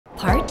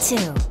Part 2.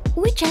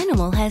 Which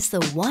animal has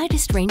the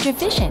widest range of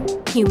vision?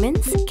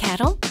 Humans,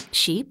 cattle,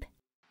 sheep?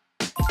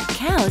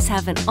 Cows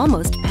have an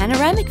almost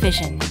panoramic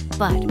vision.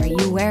 But are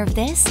you aware of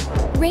this?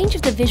 Range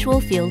of the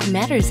visual field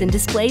matters in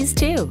displays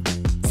too.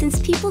 Since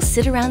people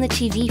sit around the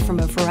TV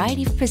from a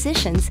variety of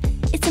positions,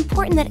 it's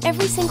important that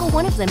every single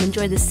one of them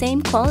enjoy the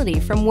same quality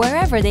from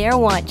wherever they are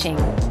watching.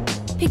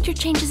 Picture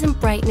changes in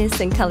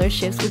brightness and color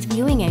shifts with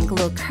viewing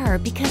angle occur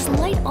because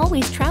light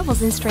always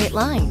travels in straight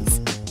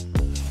lines.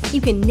 You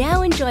can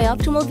now enjoy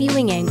optimal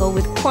viewing angle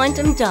with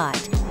Quantum Dot,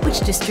 which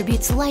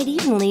distributes light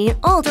evenly in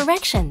all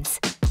directions.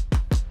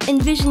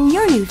 Envision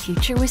your new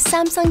future with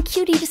Samsung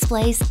QD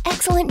Display's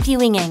excellent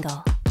viewing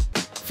angle.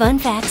 Fun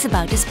facts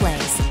about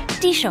displays.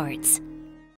 D-Shorts.